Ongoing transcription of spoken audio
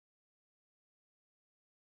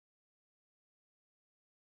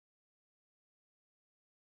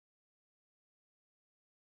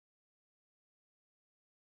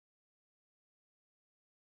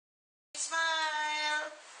smile.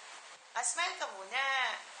 Smile ka muna.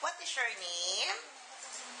 What is your name?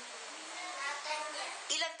 Nathaniel.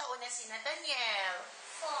 Ilang taon na si Nathaniel?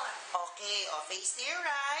 4. Okay, face to your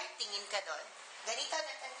right. Tingin ka doon. Ganito,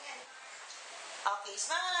 Nathaniel. Okay,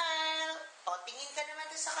 smile. Tingin ka naman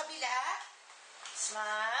doon sa kabila.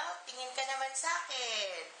 Smile. Tingin ka naman sa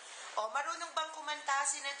akin. Marunong bang kumanta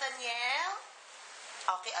si Nathaniel?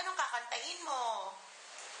 Okay, anong kakantahin mo?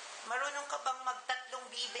 Marunong ka bang magtatlong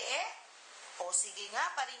bibe? Sige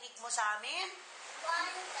nga, parinig mo sa amin.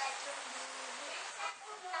 One, tatlong bibi.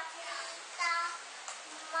 Nakita,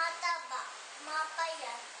 mataba,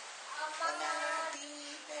 mapayat, Mga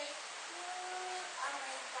bibe.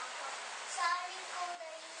 amay baka. Sa likod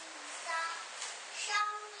ay isa,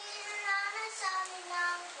 siyang nilalanan sa amin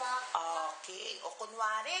ng waka. Okay,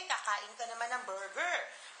 kunwari, kakain ka naman ng burger.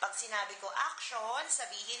 Pag sinabi ko action,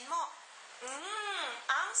 sabihin mo,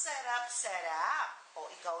 ang sarap-sarap.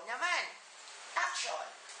 Ikaw naman. Action.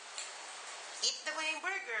 Eat na mo yung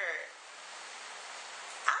burger.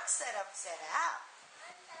 Ang sarap-sarap.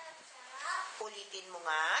 Ang sarap-sarap. Ulitin mo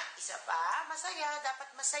nga. Isa pa. Masaya.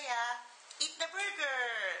 Dapat masaya. Eat the burger.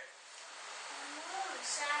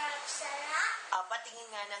 Sarap-sarap. Patingin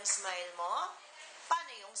nga ng smile mo.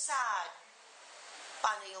 Paano yung sad?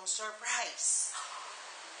 Paano yung surprise?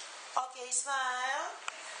 Okay, smile.